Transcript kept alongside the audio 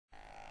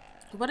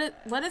What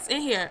is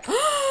in here?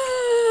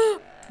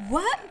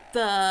 What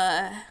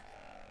the?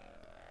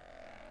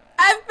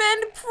 I've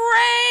been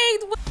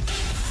pranked.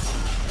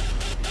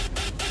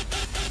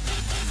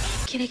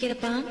 Can I get a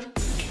bump?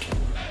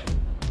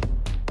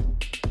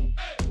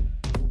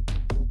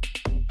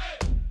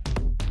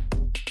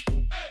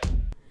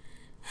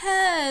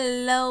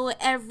 Hello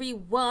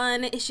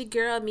everyone, it's your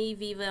girl me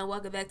Viva, and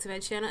welcome back to my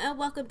channel, and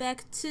welcome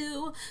back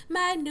to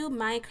my new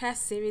Minecraft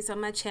series on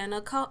my channel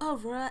called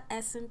Aurora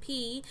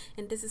SMP.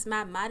 And this is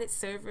my modded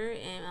server,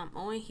 and I'm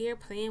on here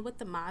playing with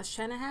the mods,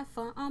 trying to have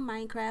fun on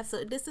Minecraft.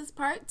 So this is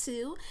part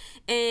 2,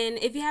 and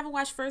if you haven't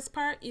watched first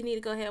part, you need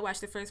to go ahead and watch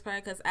the first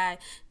part, because I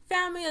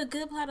found me a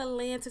good plot of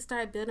land to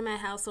start building my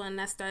house on,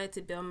 and I started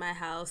to build my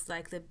house,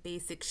 like the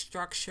basic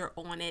structure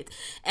on it.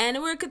 And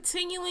we're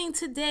continuing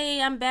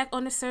today. I'm back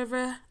on the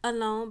server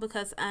alone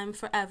because I'm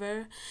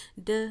forever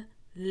the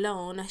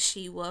lone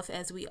she-wolf,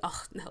 as we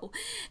all know.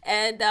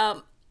 And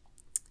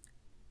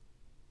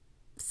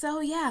so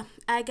yeah,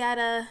 I got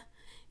a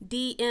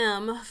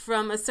DM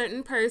from a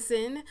certain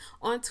person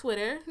on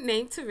Twitter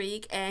named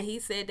Tariq, and he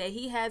said that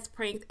he has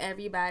pranked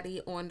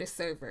everybody on the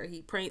server.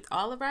 He pranked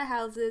all of our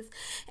houses,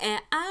 and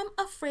I'm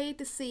afraid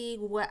to see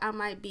what I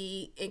might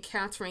be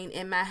encountering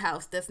in my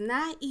house that's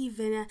not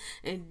even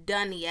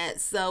done yet.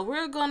 So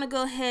we're gonna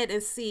go ahead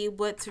and see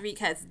what Tariq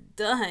has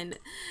done.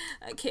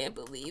 I can't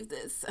believe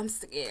this. I'm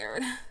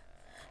scared.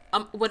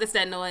 What is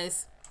that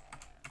noise?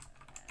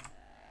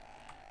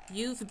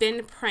 You've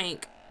been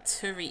pranked,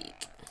 Tariq.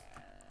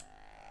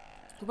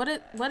 What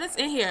is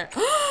in here?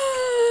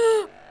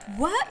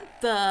 What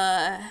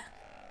the?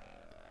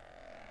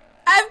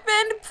 I've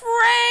been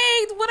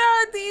pranked. What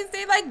are these?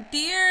 They like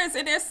deers,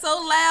 and they're so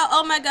loud.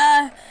 Oh my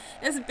god,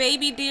 it's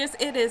baby deers.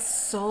 It is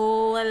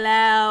so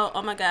loud.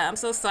 Oh my god, I'm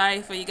so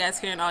sorry for you guys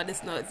hearing all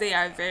this noise. They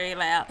are very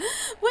loud.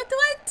 What do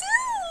I do?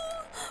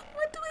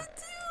 What do I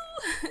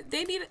do?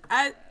 They need.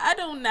 I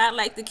do not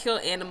like to kill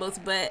animals,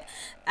 but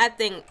I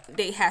think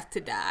they have to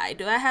die.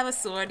 Do I have a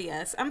sword?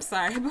 Yes. I'm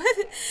sorry, but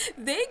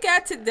they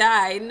got to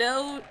die.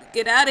 No,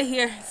 get out of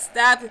here.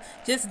 Stop.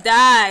 Just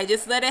die.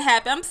 Just let it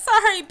happen. I'm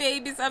sorry,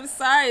 babies. I'm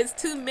sorry. It's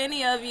too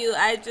many of you.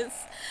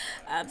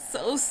 I'm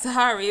so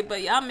sorry,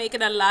 but y'all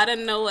making a lot of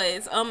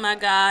noise. Oh my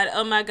god.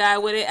 Oh my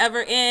god. Will it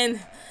ever end?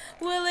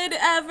 Will it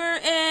ever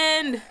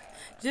end?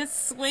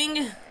 Just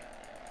swing.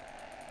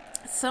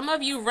 Some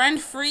of you run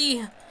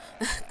free.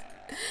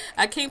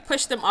 I can't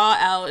push them all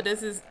out.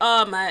 This is,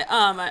 oh my.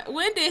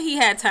 When did he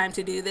have time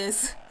to do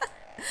this?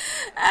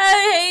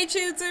 I hate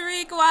you,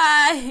 Tariq.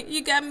 Why?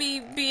 You got me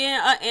being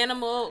an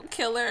animal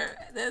killer.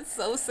 That's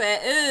so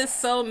sad. It is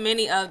so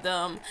many of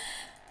them.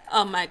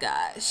 Oh my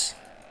gosh.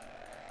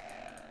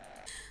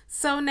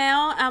 So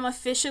now I'm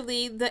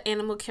officially the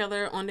animal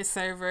killer on the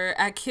server.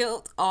 I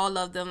killed all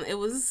of them. It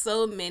was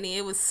so many.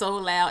 It was so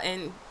loud,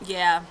 and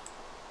yeah,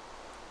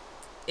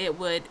 it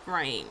would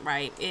rain,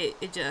 right?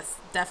 It just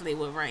definitely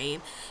would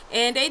rain.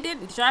 And they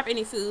didn't drop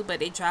any food, but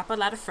they dropped a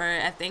lot of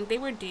fur. I think they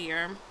were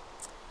deer.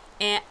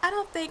 And I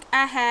don't think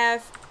I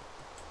have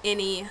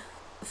any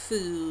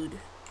food.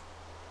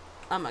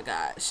 Oh my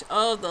gosh.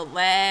 Oh, the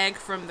lag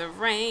from the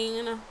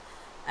rain.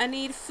 I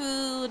need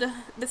food.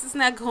 This is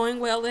not going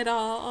well at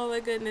all. Oh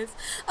my goodness.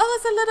 Oh,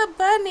 it's a little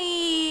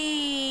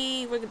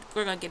bunny.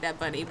 We're gonna get that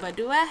bunny. But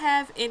do I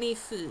have any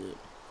food?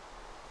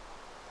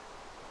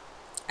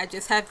 I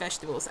just have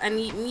vegetables. I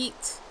need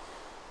meat.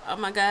 Oh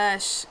my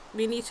gosh.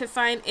 We need to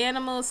find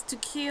animals to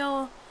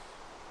kill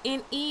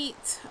and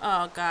eat.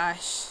 Oh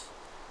gosh.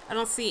 I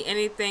don't see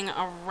anything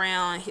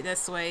around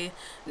this way.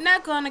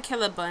 Not gonna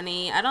kill a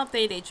bunny. I don't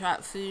think they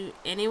drop food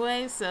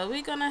anyway, so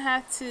we're gonna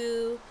have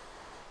to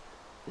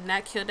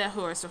not kill that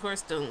horse. The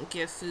horse don't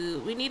give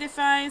food. We need to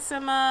find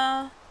some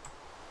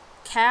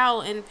cow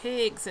and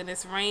pigs, and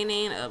it's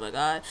raining. Oh my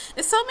god,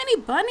 there's so many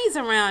bunnies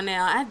around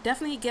now. I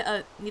definitely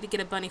need to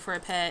get a bunny for a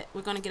pet.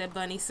 We're gonna get a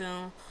bunny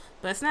soon,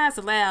 but it's not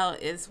as loud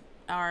as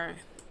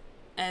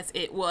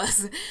it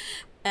was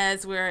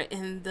as we're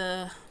in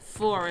the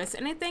forest.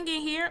 Anything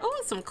in here?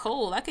 Oh, some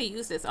coal. I could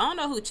use this. I don't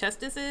know who chest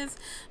this is,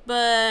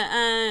 but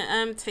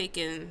I'm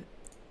taking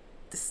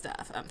the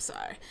stuff. I'm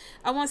sorry.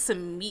 I want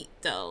some meat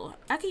though.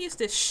 I could use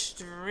this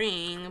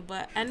string,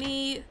 but I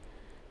need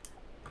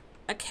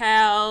a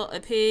cow, a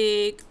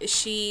pig, a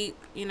sheep,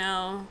 you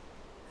know,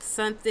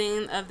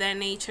 something of that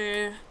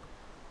nature,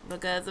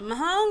 because I'm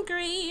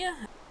hungry.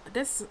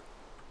 This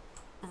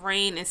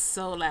rain is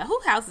so loud.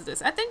 Whose house is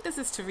this? I think this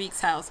is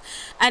Tariq's house.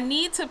 I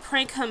need to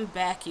prank him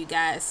back, you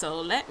guys, so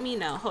let me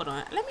know. Hold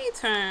on, let me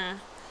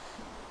turn.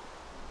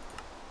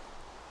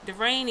 The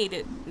rain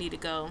need to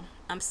go.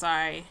 I'm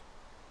sorry,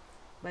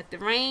 but the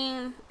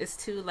rain is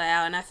too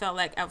loud, and I felt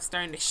like I was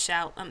starting to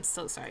shout. I'm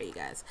so sorry, you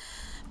guys.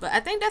 But I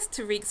think that's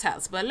Tariq's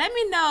house. But let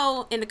me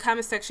know in the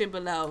comment section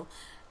below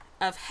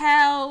of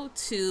how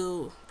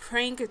to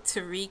prank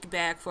Tariq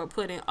back for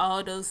putting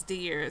all those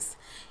deers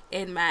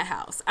in my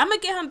house. I'm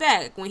gonna get him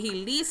back when he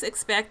least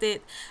expect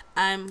it.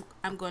 I'm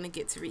gonna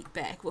get Tariq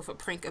back with a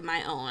prank of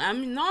my own.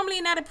 I'm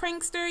normally not a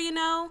prankster, you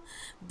know,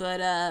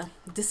 but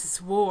this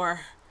is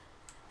war.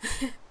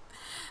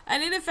 I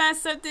need to find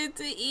something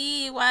to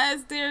eat. Why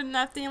is there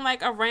nothing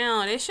like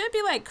around? It should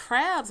be like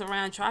crabs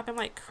around dropping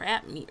like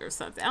crab meat or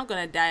something. I'm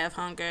gonna die of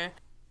hunger.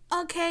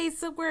 Okay,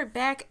 so we're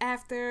back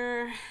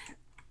after,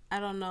 I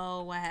don't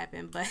know what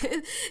happened, but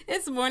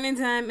it's morning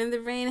time and the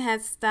rain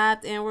has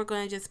stopped, and we're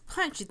going to just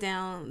punch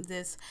down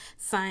this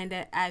sign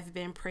that I've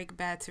been pricked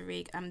by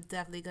Tariq. I'm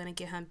definitely going to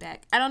get him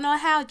back. I don't know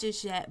how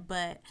just yet,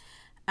 but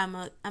I'm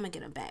gonna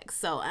get him back.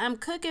 So I'm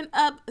cooking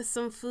up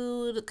some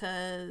food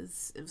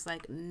because it was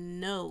like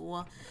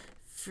no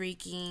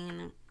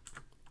freaking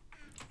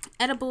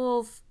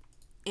edible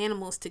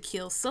animals to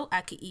kill so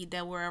I could eat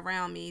that were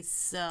around me.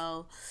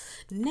 So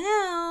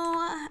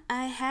now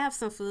I have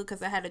some food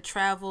because I had to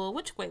travel.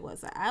 Which way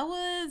was I? I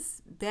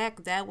was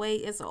back that way.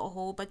 It's a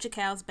whole bunch of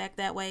cows back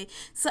that way,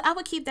 so I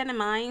would keep that in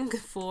mind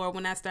for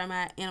when I start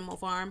my animal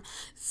farm.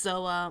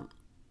 So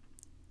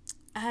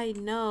I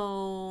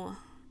know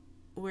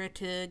where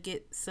to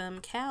get some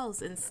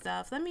cows and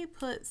stuff. Let me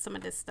put some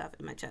of this stuff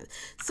in my chest.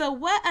 So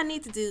what I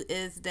need to do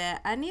is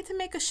that I need to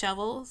make a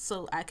shovel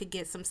so I could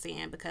get some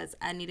sand, because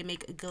I need to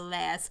make a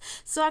glass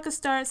so I could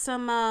start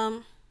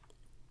some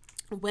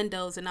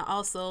windows. And I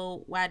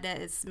also, while that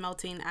is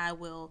melting, I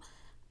will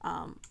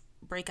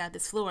break out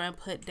this floor and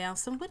put down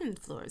some wooden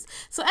floors.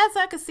 So as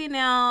I can see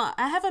now,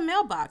 I have a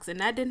mailbox,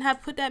 and I didn't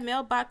have put that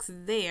mailbox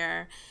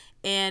there.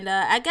 And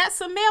I got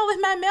some mail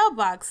in my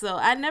mailbox, so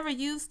I never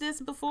used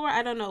this before.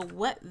 I don't know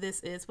what this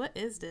is. What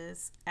is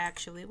this,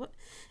 actually? What?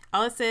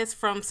 All it says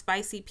from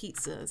Spicy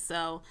Pizza.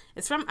 So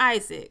it's from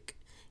Isaac.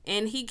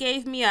 And he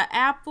gave me an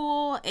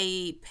apple,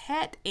 a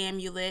pet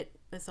amulet.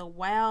 It's a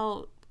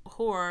wild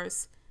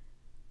horse.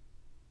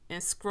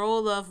 And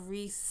scroll of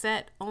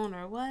reset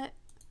owner. What?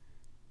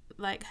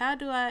 Like, how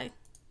do I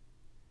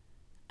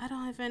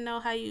don't even know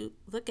how you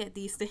look at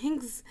these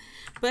things.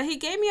 But he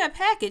gave me a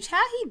package.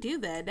 How he do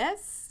that?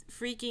 That's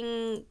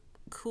freaking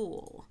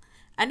cool.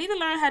 I need to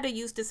learn how to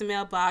use this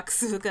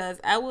mailbox because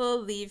I will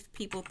leave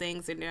people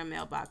things in their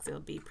mailbox.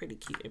 It'll be pretty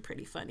cute and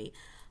pretty funny.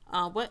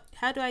 How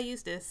do I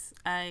use this?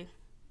 I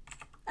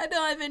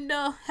don't even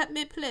know. Help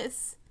me,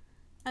 please.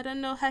 I don't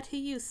know how to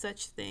use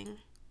such thing.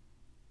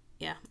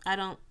 Yeah, I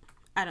don't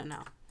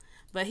know.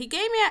 But he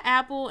gave me an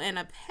apple and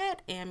a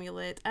pet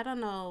amulet. I don't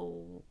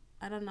know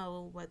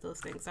what those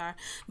things are,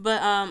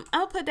 but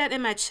I'll put that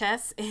in my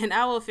chest, and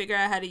I will figure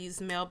out how to use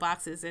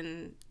mailboxes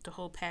and the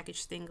whole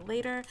package thing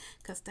later,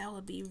 because that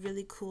would be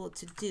really cool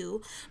to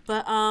do.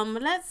 But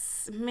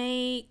let's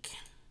make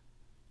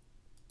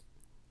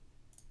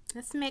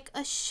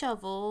a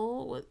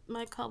shovel with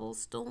my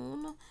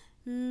cobblestone.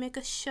 Make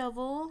a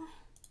shovel.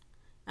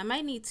 I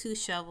might need 2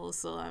 shovels,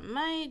 so I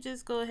might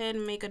just go ahead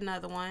and make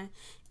another one.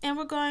 And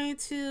we're going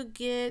to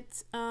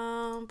get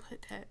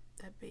put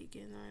that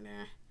bacon right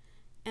there.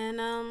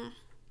 And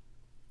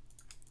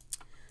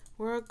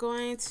we're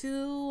going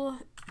to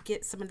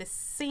get some of the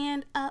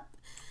sand up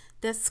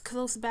that's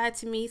close by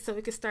to me so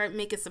we can start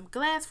making some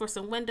glass for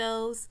some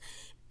windows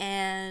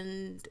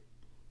and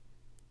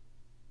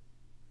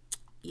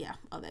yeah,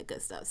 all that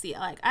good stuff. See,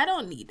 like, I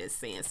don't need this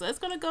sand, so it's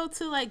gonna go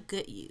to like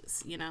good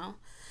use, you know,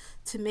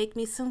 to make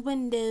me some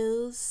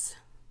windows.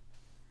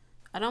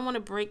 I don't want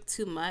to break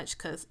too much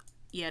because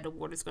yeah, the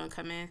water's gonna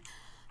come in.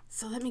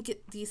 So let me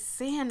get these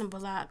sand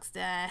blocks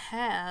that I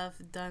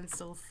have done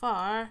so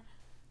far.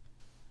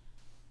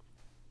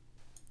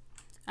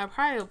 I'll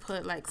probably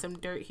put like some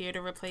dirt here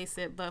to replace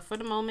it, but for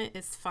the moment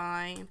it's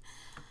fine.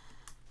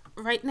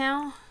 Right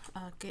now,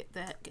 give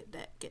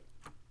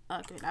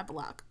me that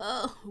block.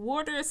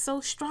 Water is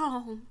so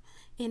strong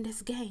in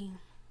this game.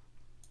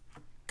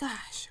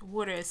 Gosh,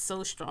 water is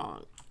so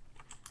strong.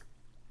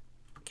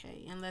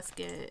 Okay, and let's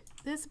get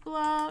this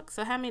block.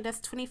 So how many?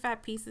 That's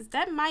 25 pieces.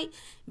 That might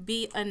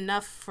be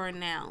enough for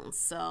now.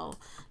 So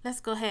let's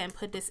go ahead and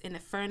put this in the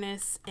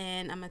furnace,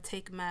 and I'm gonna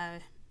take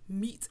my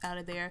meat out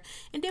of there,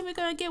 and then we're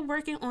gonna get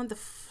working on the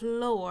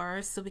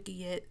floor so we can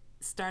get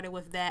started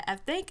with that. I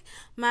think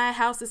my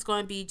house is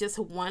going to be just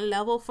 1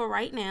 level for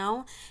right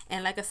now,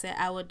 and like I said,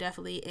 I will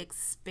definitely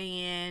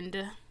expand.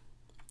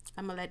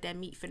 I'm gonna let that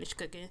meat finish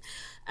cooking.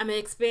 I'm gonna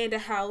expand the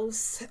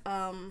house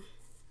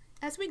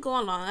as we go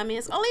along. I mean,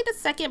 it's only the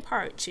second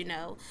part, you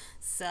know,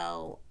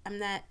 so I'm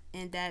not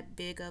in that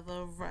big of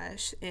a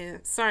rush.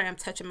 And sorry, I'm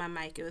touching my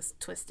mic. It was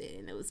twisted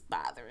and it was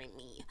bothering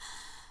me.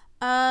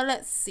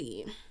 Let's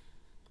see.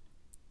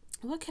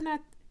 What can I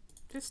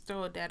just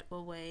throw that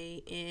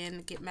away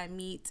and get my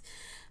meat?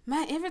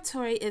 My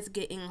inventory is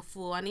getting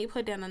full. I need to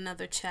put down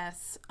another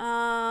chest.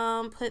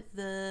 Put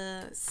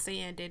the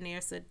sand in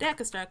there so that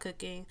can start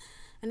cooking.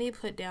 I need to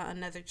put down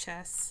another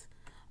chest.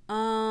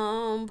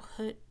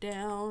 Put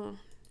down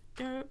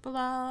dirt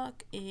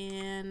block,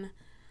 and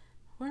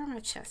where are my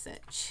chests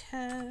at?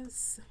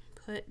 Chest.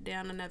 Put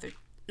down another.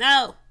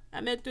 No,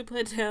 I meant to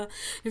put down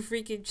the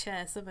freaking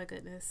chest. Oh my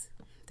goodness.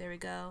 There we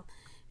go.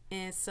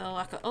 And so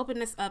I could open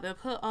this up and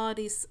put all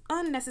these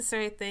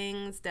unnecessary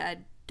things that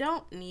I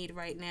don't need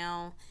right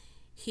now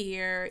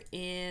here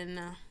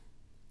in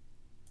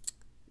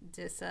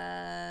this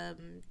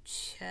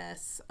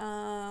chest.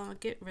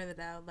 Get rid of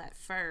that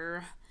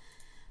fur.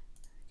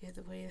 Get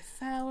the way the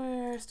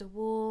flowers, the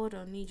wool.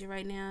 Don't need you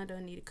right now.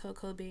 Don't need the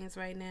cocoa beans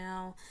right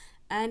now.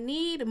 I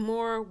need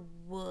more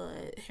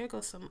wood. Here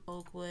goes some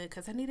oak wood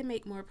because I need to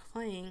make more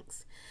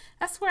planks.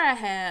 I swear I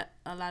had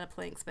a lot of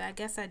planks, but I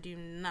guess I do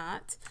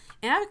not.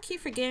 And I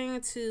keep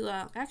forgetting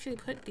to actually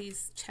put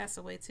these chests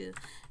away too.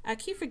 I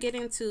keep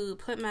forgetting to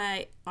put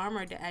my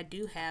armor that I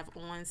do have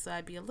on so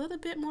I'd be a little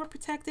bit more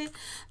protected.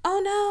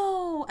 Oh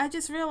no! I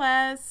just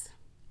realized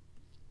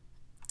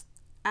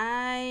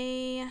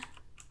I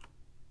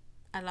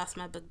lost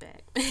my book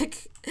bag.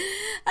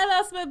 I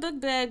lost my book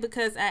bag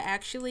because I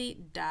actually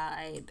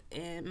died,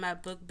 and my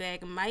book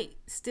bag might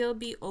still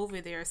be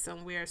over there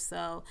somewhere,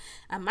 so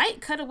I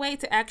might cut away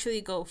to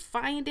actually go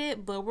find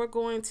it, but we're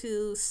going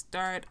to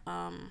start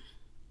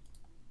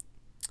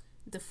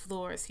the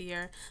floors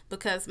here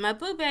because my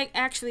book bag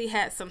actually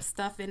had some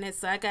stuff in it,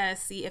 so I gotta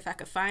see if I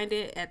could find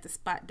it at the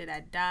spot that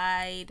I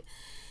died,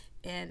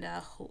 and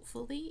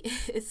hopefully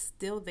it's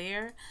still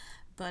there.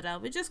 But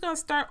we're just going to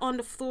start on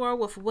the floor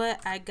with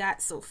what I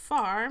got so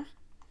far.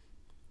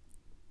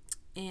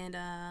 And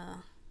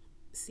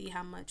see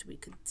how much we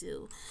could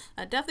do.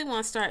 I definitely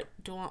want to start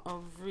doing a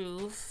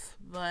roof.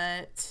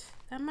 But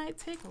that might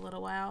take a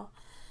little while.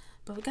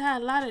 But we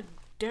got a lot of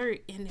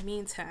dirt in the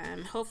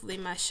meantime. Hopefully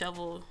my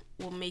shovel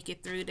will make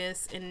it through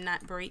this and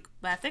not break.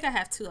 But I think I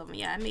have 2 of them.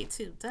 Yeah, I made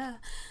 2. Duh.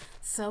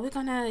 So we're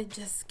going to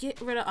just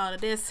get rid of all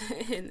of this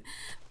and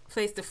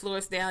place the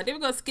floors down. Then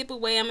we're gonna skip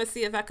away. I'm gonna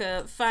see if I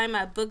could find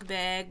my book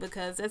bag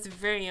because that's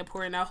very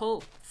important.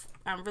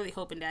 I'm really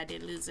hoping that I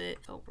didn't lose it.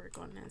 Oh, work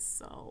on this.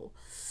 So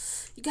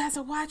you guys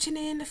are watching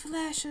it in the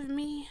flash of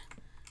me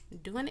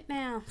doing it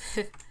now.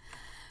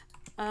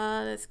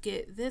 Let's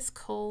get this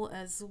coal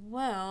as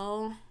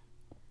well.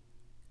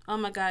 Oh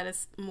my god,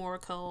 it's more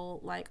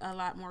coal, like a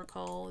lot more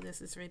coal.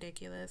 This is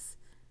ridiculous.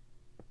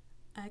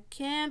 I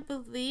can't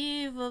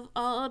believe of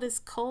all this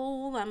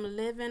coal I'm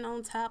living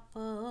on top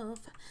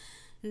of.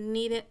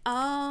 Need it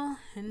all,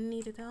 and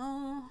need it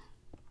all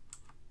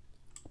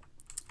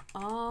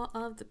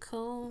of the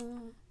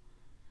coal,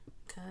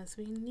 cause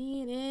we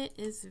need it,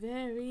 it's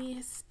very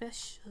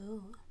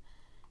special.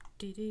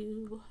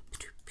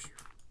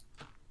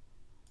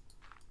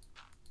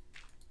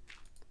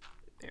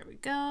 There we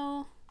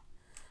go.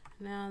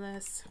 Now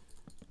let's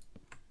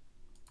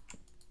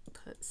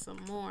put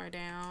some more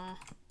down.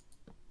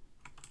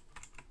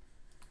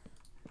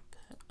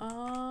 Put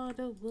all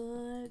the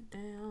wood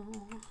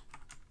down.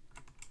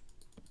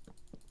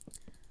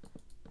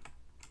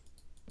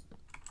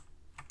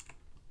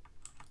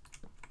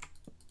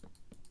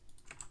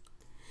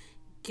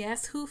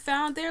 Guess who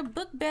found their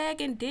book bag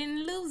and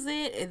didn't lose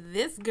it?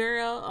 This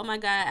girl. Oh my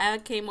god, I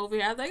came over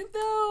here. I was like, no,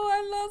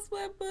 I lost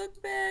my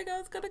book bag. I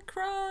was gonna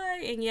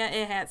cry. And yeah,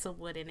 it had some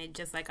wood in it,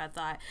 just like I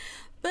thought.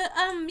 But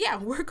yeah,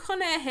 we're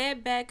gonna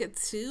head back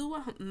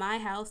to my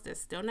house that's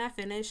still not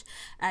finished.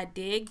 I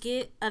did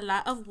get a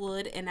lot of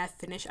wood and I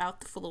finished out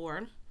the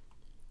floor.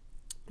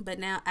 But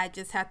now I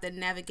just have to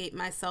navigate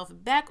myself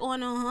back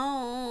on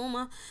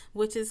home,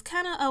 which is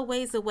kind of a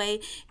ways away.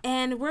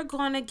 And we're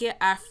going to get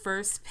our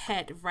first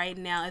pet right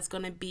now. It's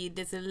going to be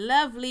this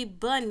lovely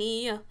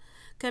bunny.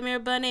 Come here,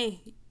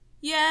 bunny.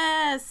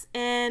 Yes.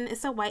 And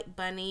it's a white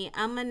bunny.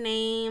 I'm going to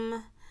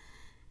name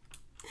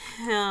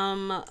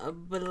him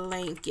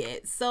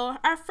Blanket. So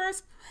our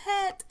first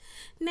pet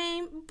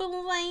named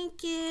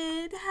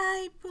Blanket.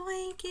 Hi,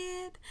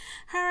 Blanket.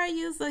 How are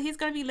you? So he's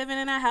going to be living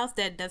in our house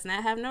that does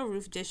not have no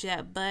roof just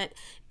yet, but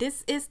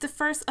this is the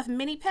first of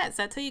many pets.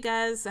 I tell you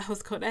guys I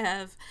was going to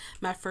have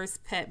my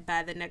first pet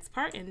by the next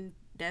part, and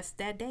that's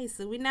that day.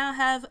 So we now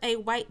have a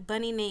white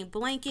bunny named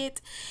Blanket,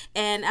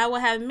 and I will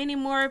have many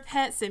more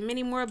pets and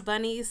many more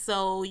bunnies,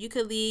 so you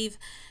could leave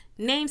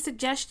name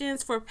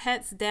suggestions for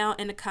pets down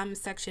in the comment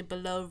section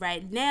below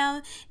right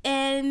now,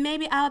 and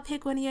maybe I'll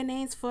pick one of your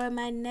names for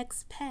my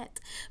next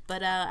pet.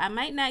 But I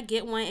might not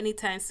get one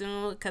anytime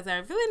soon because I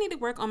really need to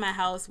work on my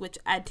house, which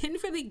I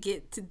didn't really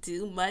get to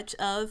do much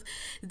of.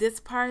 This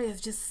part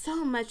is just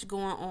so much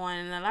going on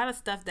and a lot of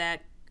stuff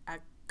that I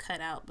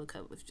cut out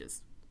because it was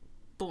just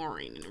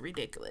boring and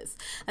ridiculous.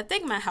 I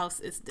think my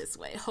house is this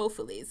way,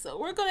 hopefully. So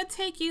we're gonna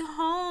take you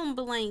home,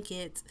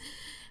 Blanket.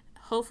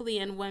 Hopefully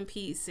in one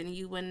piece and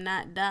you will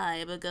not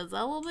die, because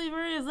I will be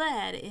very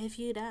sad if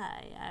you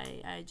die.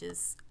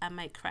 I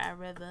might cry a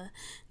river.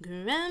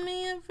 Grant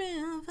me a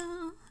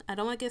river. I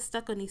don't want to get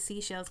stuck on these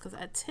seashells because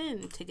I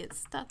tend to get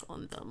stuck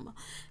on them.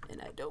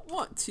 And I don't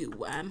want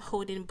to. I'm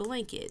holding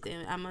Blanket.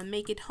 And I'm going to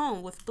make it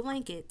home with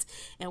Blanket.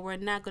 And we're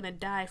not going to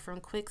die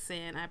from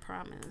quicksand, I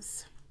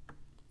promise.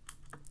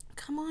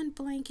 Come on,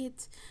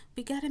 Blanket.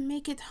 We got to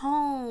make it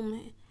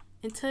home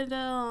into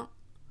the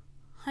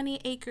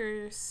honey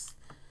acres.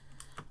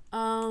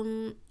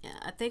 Yeah,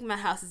 I think my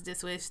house is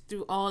this way. It's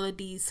through all of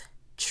these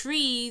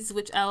trees,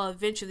 which I'll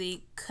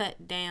eventually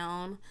cut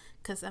down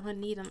because I'm gonna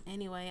need them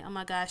anyway. Oh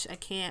my gosh, I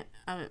can't.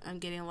 I'm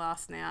getting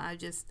lost now. I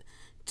just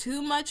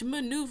too much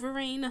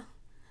maneuvering.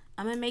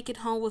 I'm gonna make it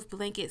home with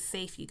Blanket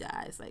safe, you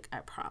guys. Like,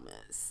 I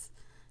promise.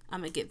 I'm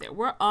gonna get there.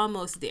 We're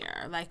almost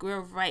there. Like, we're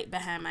right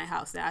behind my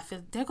house now. I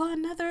feel there go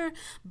another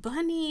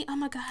bunny. Oh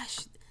my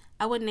gosh.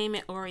 I would name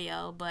it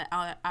Oreo, but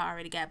I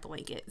already got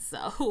blanket.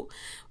 So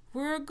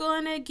we're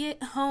gonna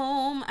get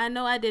home. I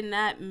know I did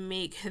not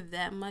make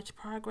that much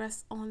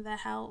progress on the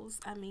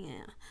house. I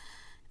mean,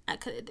 I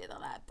could have did a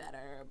lot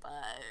better,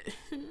 but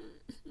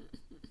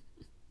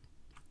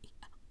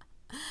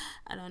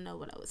I don't know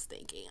what I was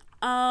thinking.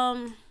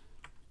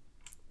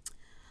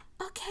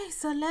 Okay,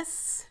 so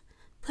let's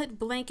put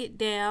blanket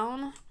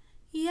down.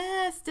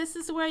 Yes, this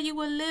is where you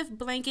will live.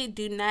 Blanket,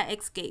 do not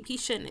escape. He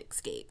shouldn't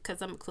escape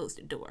because I'm gonna close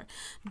the door.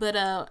 But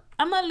I'm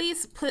gonna at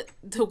least put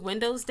the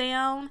windows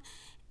down,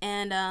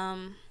 and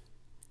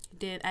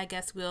then I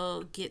guess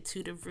we'll get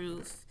to the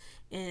roof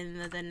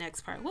in the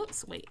next part.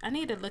 Whoops, wait, I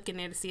need to look in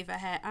there to see if I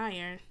had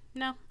iron.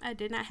 No, I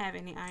did not have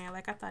any iron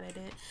like I thought I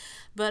did.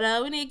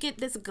 But we need to get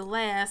this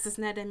glass. It's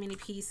not that many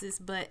pieces,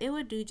 but it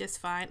would do just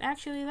fine.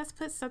 Actually, let's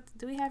put some.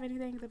 Do we have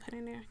anything to put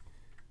in there?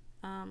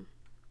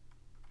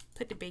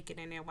 Put the bacon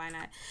in there, why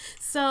not?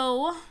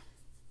 So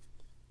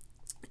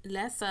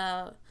let's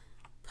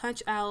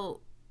punch out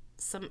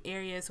some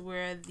areas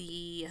where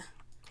the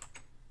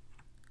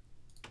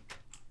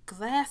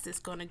glass is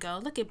gonna go.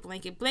 Look at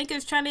Blanket. Blanket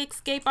is trying to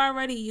escape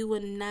already. You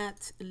will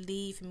not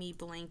leave me,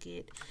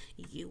 Blanket.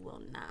 You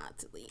will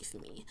not leave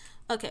me.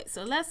 Okay,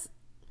 so let's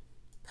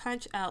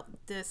punch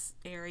out this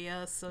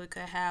area so we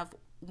could have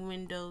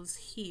windows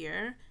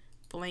here.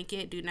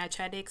 Blanket, do not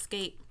try to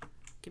escape.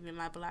 Give me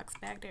my blocks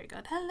back. There we go.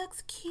 That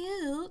looks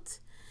cute.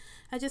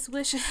 I just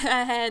wish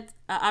I had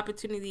an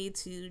opportunity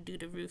to do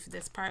the roof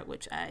this part,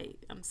 which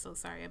I'm so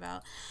sorry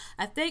about.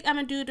 I think I'm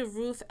going to do the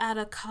roof out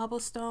of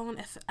cobblestone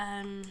if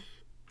I'm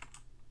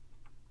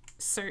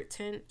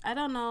certain. I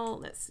don't know.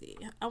 Let's see.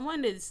 I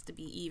want this to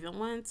be even.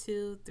 1,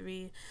 2,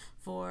 3,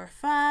 4,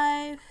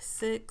 5,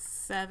 6,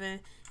 7,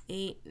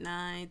 8,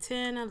 9,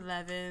 10,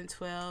 11,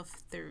 12,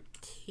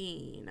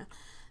 13.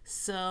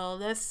 So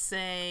let's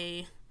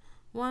say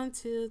 1,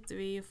 2,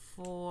 3,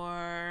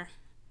 4,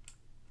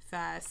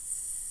 5,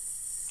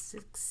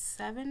 6,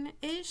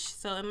 7-ish.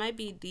 So it might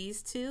be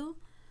these two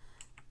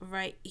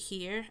right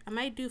here. I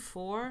might do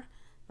 4,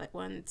 like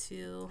 1,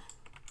 2.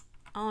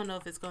 I don't know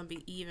if it's gonna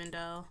be even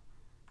though.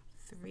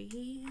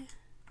 3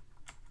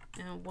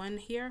 and 1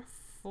 here.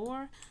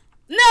 4.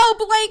 No,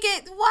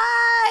 Blanket,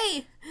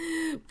 why?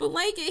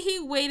 Blanket, he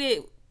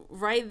waited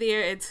right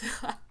there until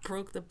I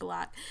broke the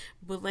block.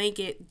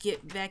 Blanket,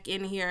 get back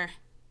in here.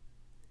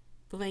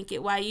 Blanket,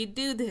 why you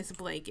do this,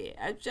 Blanket?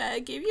 I'm trying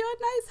to give you a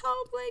nice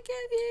home,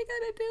 Blanket. You ain't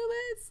gonna do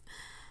this.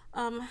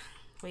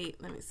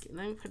 Wait, let me see.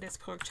 Let me put this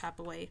pork chop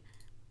away.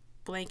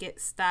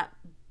 Blanket, stop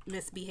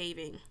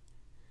misbehaving.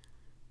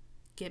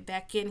 Get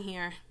back in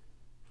here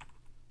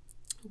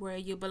where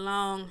you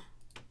belong.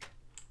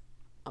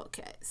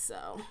 Okay,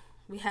 so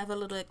we have a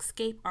little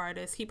escape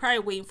artist. He probably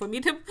waiting for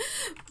me to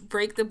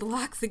break the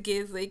blocks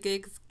again so he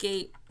can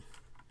escape.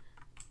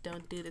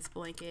 Don't do this,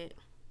 Blanket.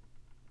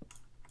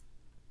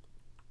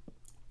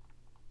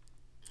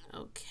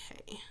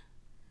 Okay.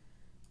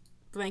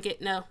 Blanket,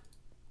 no.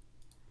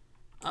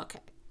 Okay.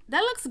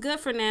 That looks good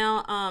for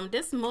now.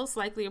 This most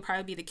likely will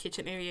probably be the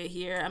kitchen area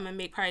here. I'm gonna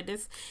make probably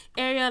this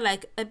area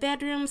like a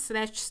bedroom /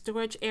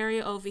 storage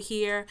area over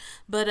here.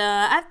 But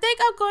I think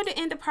I'm going to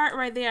end the part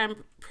right there.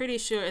 I'm pretty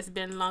sure it's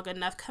been long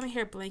enough. Come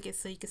here, Blanket,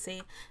 so you can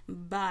say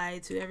bye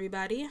to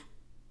everybody.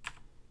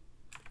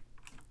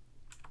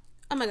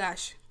 Oh my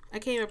gosh. I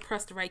can't even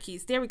press the right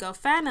keys. There we go,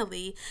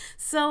 finally.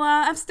 So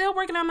I'm still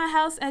working on my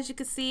house, as you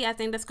can see. I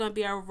think that's going to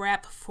be a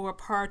wrap for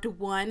part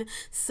 1.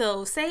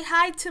 So say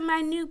hi to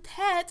my new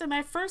pet,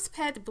 my first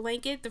pet,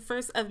 Blanket, the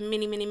first of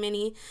many, many,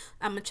 many.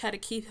 I'm going to try to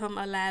keep him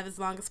alive as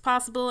long as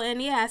possible.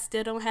 And yeah, I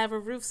still don't have a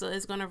roof, so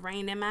it's going to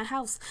rain in my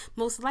house,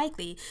 most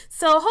likely.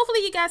 So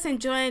hopefully you guys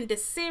enjoying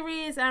this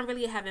series. I'm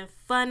really having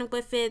fun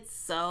with it.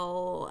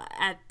 So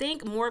I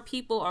think more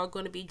people are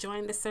going to be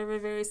joining the server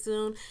very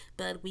soon,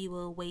 but we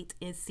will wait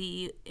and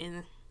see.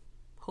 And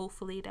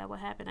hopefully that will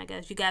happen. I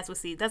guess you guys will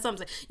see. That's what I'm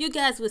saying. You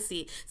guys will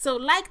see. So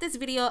like this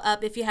video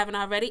up if you haven't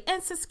already,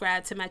 and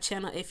subscribe to my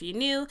channel if you're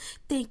new.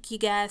 Thank you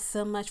guys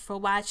so much for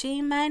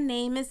watching. My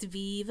name is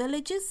Viva La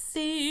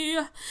Juicy.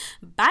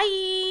 Bye.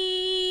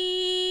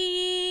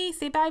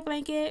 Say bye,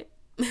 Blanket.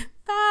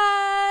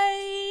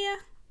 Bye.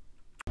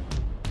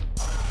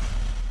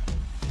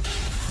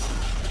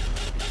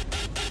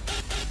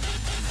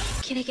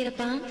 Can I get a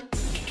bump?